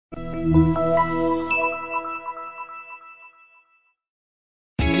You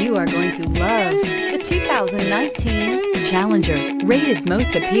are going to love the 2019 Challenger. Rated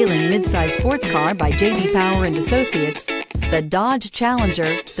most appealing midsize sports car by J.D. Power and Associates, the Dodge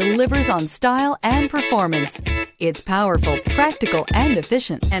Challenger delivers on style and performance. It's powerful, practical, and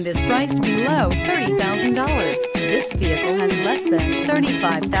efficient, and is priced below $30,000. This vehicle has less than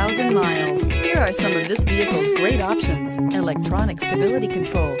 35,000 miles. Here are some of this vehicle's great options: electronic stability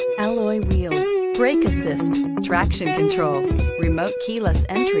control, alloy wheels, brake assist, traction control, remote keyless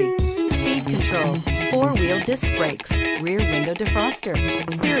entry, speed control, four-wheel disc brakes, rear window defroster,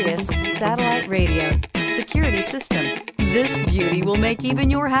 Sirius satellite radio, security system. This beauty will make even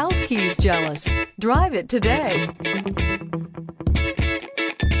your house keys jealous. Drive it today.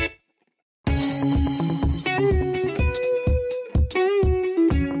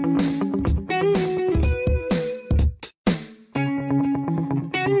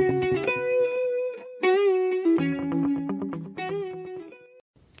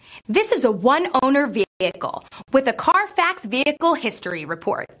 This is a one-owner vehicle with a Carfax Vehicle History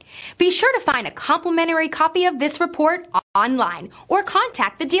Report. Be sure to find a complimentary copy of this report online or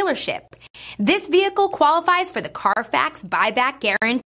contact the dealership. This vehicle qualifies for the Carfax Buyback Guarantee.